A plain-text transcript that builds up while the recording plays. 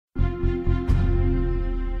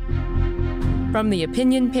From the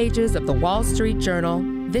opinion pages of the Wall Street Journal,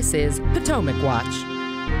 this is Potomac Watch.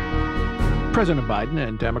 President Biden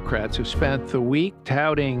and Democrats have spent the week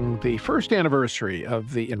touting the first anniversary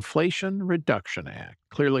of the Inflation Reduction Act.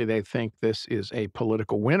 Clearly, they think this is a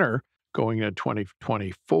political winner going into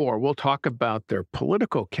 2024. We'll talk about their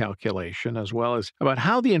political calculation as well as about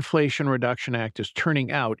how the Inflation Reduction Act is turning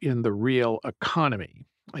out in the real economy,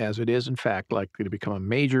 as it is, in fact, likely to become a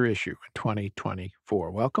major issue in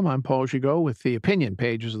 2024. Welcome. I'm Paul Gigot with the opinion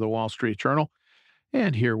pages of the Wall Street Journal,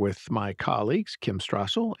 and here with my colleagues, Kim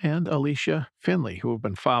Strassel and Alicia Finley, who have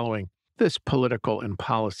been following this political and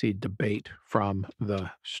policy debate from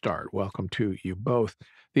the start. Welcome to you both.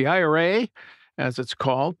 The IRA, as it's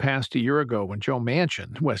called, passed a year ago when Joe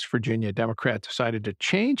Manchin, West Virginia Democrat, decided to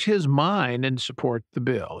change his mind and support the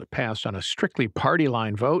bill. It passed on a strictly party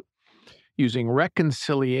line vote, using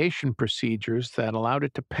reconciliation procedures that allowed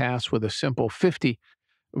it to pass with a simple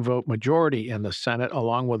 50-vote majority in the Senate,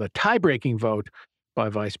 along with a tie-breaking vote by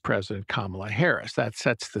Vice President Kamala Harris. That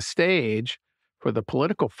sets the stage for the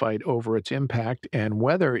political fight over its impact and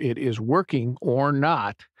whether it is working or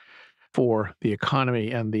not for the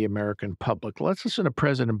economy and the American public. Let's listen to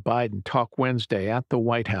President Biden talk Wednesday at the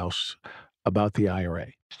White House about the IRA.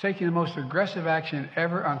 It's taking the most aggressive action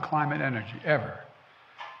ever on climate energy, ever.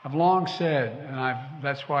 I've long said, and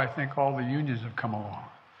that's why I think all the unions have come along.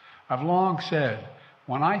 I've long said,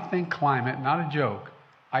 when I think climate, not a joke,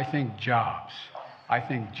 I think jobs. I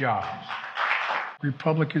think jobs.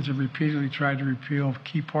 Republicans have repeatedly tried to repeal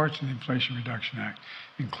key parts of the Inflation Reduction Act,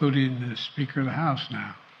 including the Speaker of the House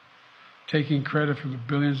now, taking credit for the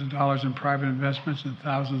billions of dollars in private investments and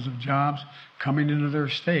thousands of jobs coming into their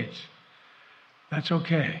states. That's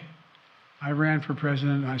okay. I ran for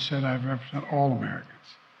president, and I said I represent all Americans.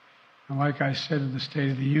 And like I said in the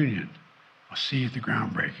State of the Union, I'll see you at the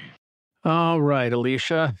groundbreaking. All right,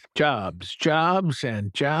 Alicia, jobs,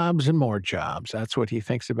 and more jobs. That's what he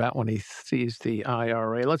thinks about when he sees the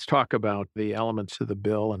IRA. Let's talk about the elements of the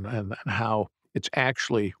bill and how it's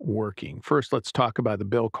actually working. First, let's talk about the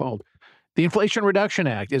bill called the Inflation Reduction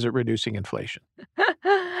Act. Is it reducing inflation?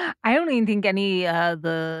 I don't even think any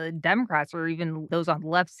the Democrats or even those on the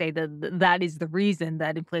left say that that is the reason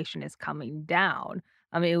that inflation is coming down.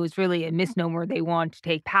 I mean, it was really a misnomer. They wanted to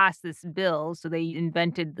take past this bill, so they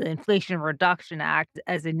invented the Inflation Reduction Act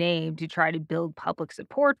as a name to try to build public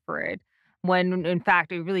support for it, when in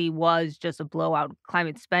fact it really was just a blowout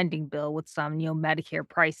climate spending bill with some, Medicare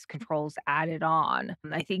price controls added on.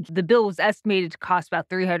 I think the bill was estimated to cost about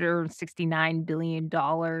 $369 billion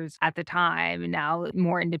at the time, and now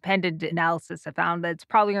more independent analysis have found that it's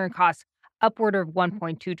probably going to cost upward of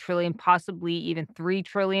 $1.2 trillion, possibly even $3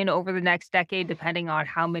 trillion over the next decade, depending on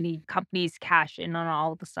how many companies cash in on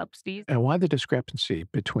all the subsidies. And why the discrepancy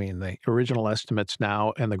between the original estimates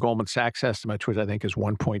now and the Goldman Sachs estimate, which I think is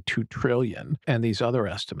 $1.2 trillion, and these other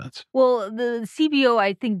estimates? Well, the CBO,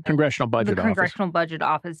 I think Congressional Budget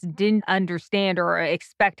Office didn't understand or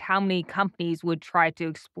expect how many companies would try to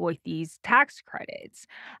exploit these tax credits.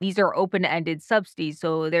 These are open-ended subsidies,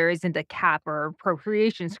 so there isn't a cap or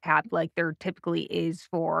appropriations cap like there typically is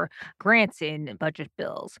for grants in budget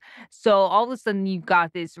bills. So all of a sudden you've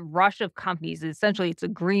got this rush of companies. Essentially, it's a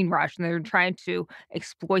green rush, and they're trying to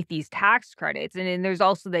exploit these tax credits. And then there's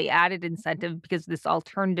also the added incentive because this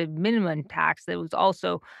alternative minimum tax that was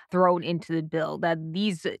also thrown into the bill, that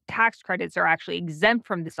these tax credits are actually exempt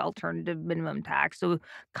from this alternative minimum tax. So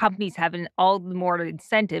companies have all the more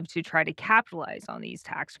incentive to try to capitalize on these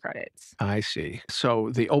tax credits. I see.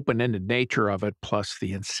 So the open-ended nature of it plus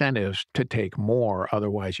the incentives to take more,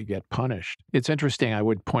 otherwise you get punished. It's interesting. I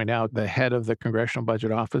would point out the head of the Congressional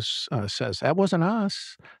Budget Office says, that wasn't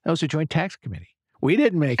us. That was the Joint Tax Committee. We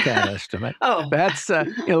didn't make that estimate. That's,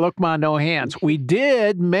 look, man, no hands. We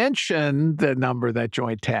did mention the number, that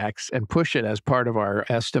joint tax, and push it as part of our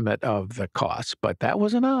estimate of the costs, but that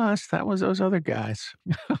wasn't us. That was those other guys,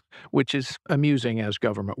 which is amusing as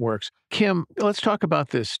government works. Kim, let's talk about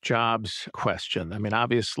this jobs question. I mean,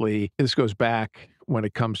 obviously, this goes back when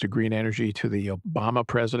it comes to green energy to the Obama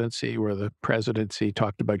presidency, where the presidency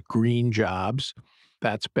talked about green jobs.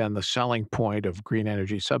 That's been the selling point of green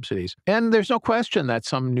energy subsidies. And there's no question that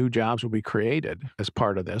some new jobs will be created as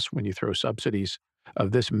part of this. When you throw subsidies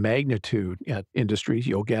of this magnitude at industries,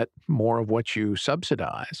 you'll get more of what you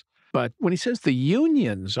subsidize. But when he says the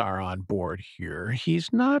unions are on board here, he's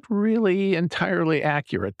not really entirely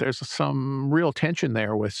accurate. There's some real tension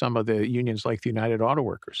there with some of the unions like the United Auto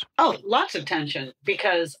Workers. Oh, lots of tension,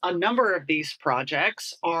 because a number of these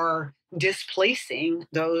projects are displacing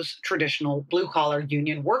those traditional blue collar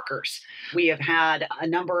union workers. We have had a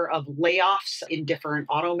number of layoffs in different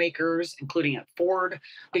automakers, including at Ford,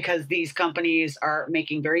 because these companies are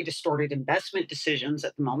making very distorted investment decisions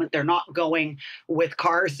at the moment. They're not going with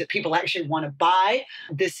cars that people actually want to buy.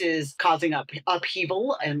 This is causing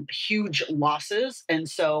upheaval and huge losses. And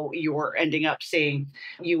so you're ending up seeing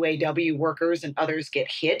UAW workers and others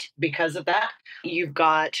get hit because of that. You've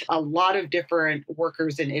got a lot of different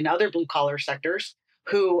workers in other blue collar sectors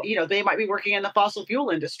who, they might be working in the fossil fuel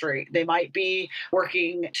industry. They might be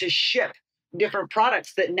working to ship different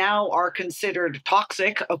products that now are considered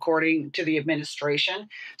toxic, according to the administration.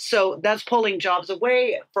 So that's pulling jobs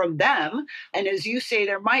away from them. And as you say,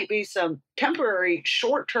 there might be some temporary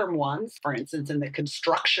short-term ones, for instance, in the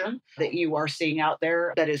construction that you are seeing out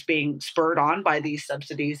there that is being spurred on by these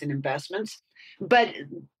subsidies and investments. But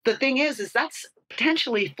the thing is that's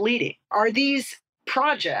potentially fleeting. Are these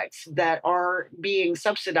projects that are being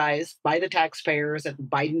subsidized by the taxpayers at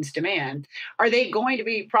Biden's demand, are they going to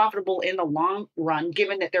be profitable in the long run,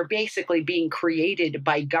 given that they're basically being created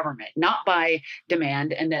by government, not by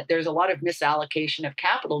demand, and that there's a lot of misallocation of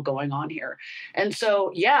capital going on here? And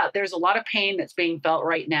so, there's a lot of pain that's being felt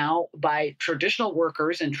right now by traditional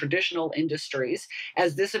workers and traditional industries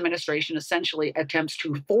as this administration essentially attempts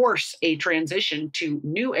to force a transition to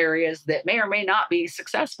new areas that may or may not be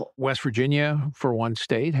successful. West Virginia, for one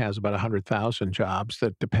state, has about 100,000 jobs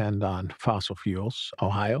that depend on fossil fuels.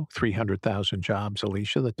 Ohio, 300,000 jobs,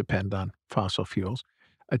 Alicia, that depend on fossil fuels.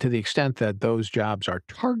 To the extent that those jobs are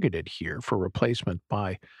targeted here for replacement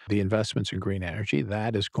by the investments in green energy,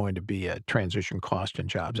 that is going to be a transition cost in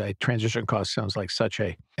jobs. Transition cost sounds like such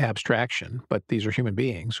a abstraction, but these are human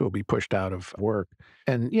beings who will be pushed out of work.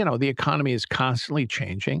 And, the economy is constantly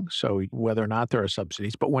changing, so whether or not there are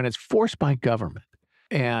subsidies, but when it's forced by government,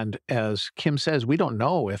 and as Kim says, we don't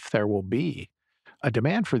know if there will be a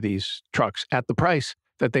demand for these trucks at the price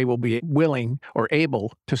that they will be willing or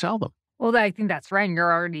able to sell them. Well, I think that's right. And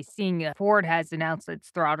you're already seeing Ford has announced it's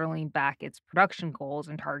throttling back its production goals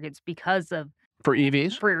and targets because of For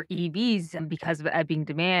EVs? For EVs and because of ebbing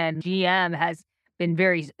demand. GM has been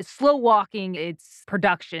very slow walking its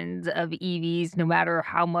productions of EVs, no matter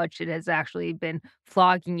how much it has actually been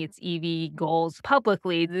flogging its EV goals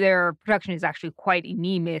publicly. Their production is actually quite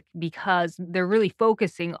anemic because they're really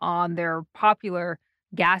focusing on their popular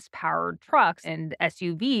gas-powered trucks and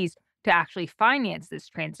SUVs to actually finance this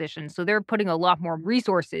transition. So they're putting a lot more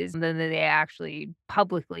resources than they actually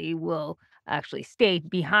publicly will actually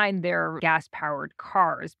state behind their gas-powered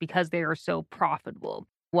cars because they are so profitable,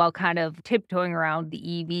 while kind of tiptoeing around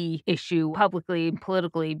the EV issue publicly and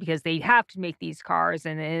politically because they have to make these cars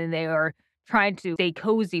and they are trying to stay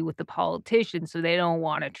cozy with the politicians so they don't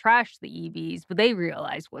want to trash the EVs, but they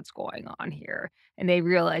realize what's going on here. And they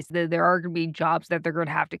realize that there are going to be jobs that they're going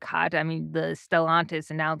to have to cut. I mean, the Stellantis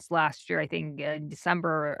announced last year, I think in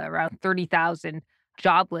December, around 30,000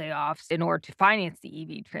 job layoffs in order to finance the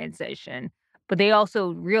EV transition. But they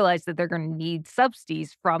also realize that they're going to need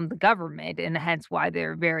subsidies from the government, and hence why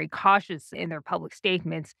they're very cautious in their public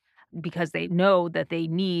statements because they know that they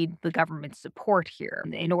need the government's support here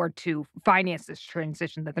in order to finance this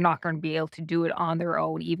transition, that they're not going to be able to do it on their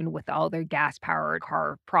own, even with all their gas-powered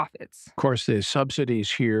car profits. Of course, the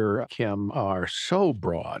subsidies here, Kim, are so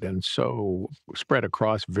broad and so spread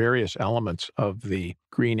across various elements of the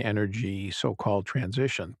green energy so-called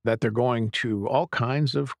transition that they're going to all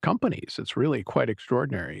kinds of companies. It's really quite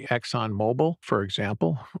extraordinary. ExxonMobil, for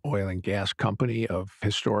example, oil and gas company of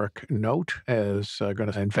historic note, is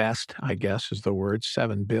going to invest, I guess is the word,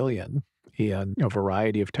 $7 billion in a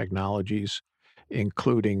variety of technologies,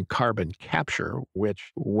 including carbon capture,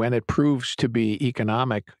 which when it proves to be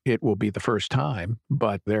economic, it will be the first time,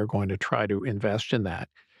 but they're going to try to invest in that.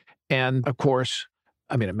 And of course,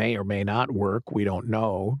 I mean, it may or may not work. We don't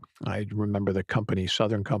know. I remember the company,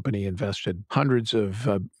 Southern Company, invested hundreds of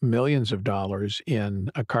millions of dollars in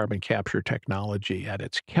a carbon capture technology at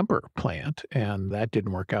its Kemper plant, and that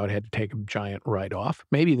didn't work out. It had to take a giant write-off.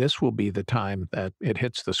 Maybe this will be the time that it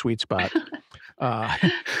hits the sweet spot.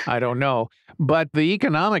 I don't know. But the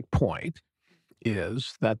economic point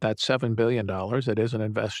is that that $7 billion that isn't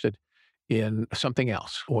invested in something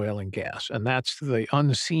else, oil and gas. And that's the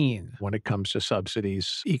unseen when it comes to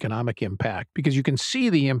subsidies, economic impact, because you can see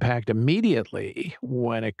the impact immediately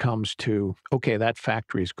when it comes to, okay, that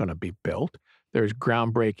factory is going to be built. There's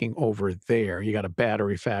groundbreaking over there. You got a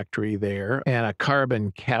battery factory there and a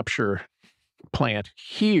carbon capture plant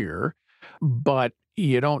here, but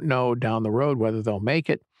you don't know down the road whether they'll make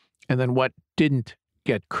it. And then what didn't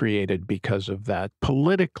get created because of that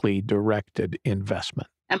politically directed investment.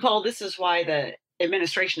 And Paul, this is why the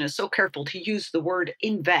administration is so careful to use the word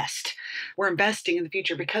invest. We're investing in the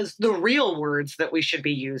future because the real words that we should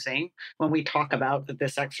be using when we talk about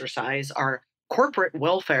this exercise are corporate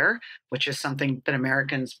welfare, which is something that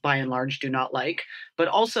Americans by and large do not like, but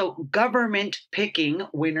also government picking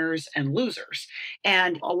winners and losers.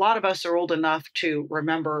 And a lot of us are old enough to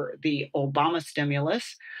remember the Obama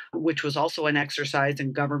stimulus, which was also an exercise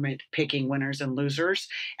in government picking winners and losers.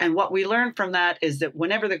 And what we learned from that is that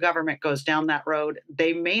whenever the government goes down that road,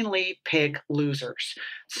 they mainly pick losers.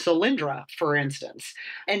 Solyndra, for instance.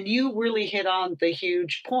 And you really hit on the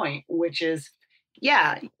huge point, which is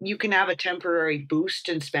yeah, you can have a temporary boost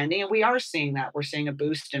in spending, and we are seeing that. We're seeing a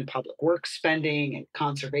boost in public works spending and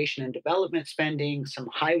conservation and development spending, some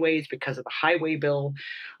highways because of the highway bill.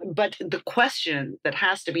 But the question that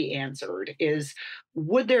has to be answered is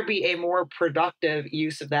would there be a more productive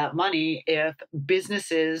use of that money if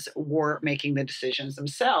businesses were making the decisions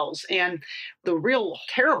themselves? And the real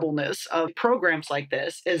terribleness of programs like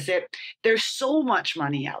this is that there's so much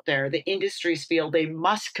money out there. The industries feel they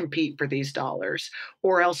must compete for these dollars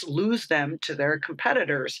or else lose them to their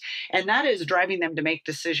competitors. And that is driving them to make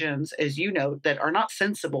decisions, as you note, that are not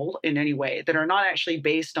sensible in any way, that are not actually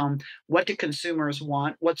based on what do consumers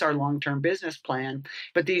want, what's our long-term business plan,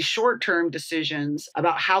 but these short-term decisions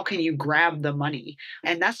about how can you grab the money.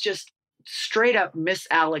 And that's just straight up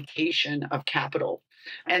misallocation of capital.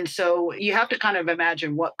 And so you have to kind of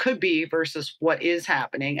imagine what could be versus what is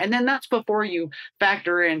happening. And then that's before you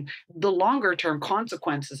factor in the longer term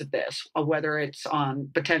consequences of this, whether it's on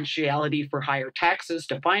potentiality for higher taxes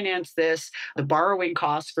to finance this, the borrowing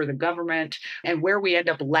costs for the government, and where we end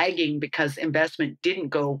up lagging because investment didn't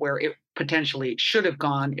go where it potentially should have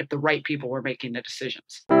gone if the right people were making the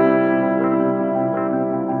decisions.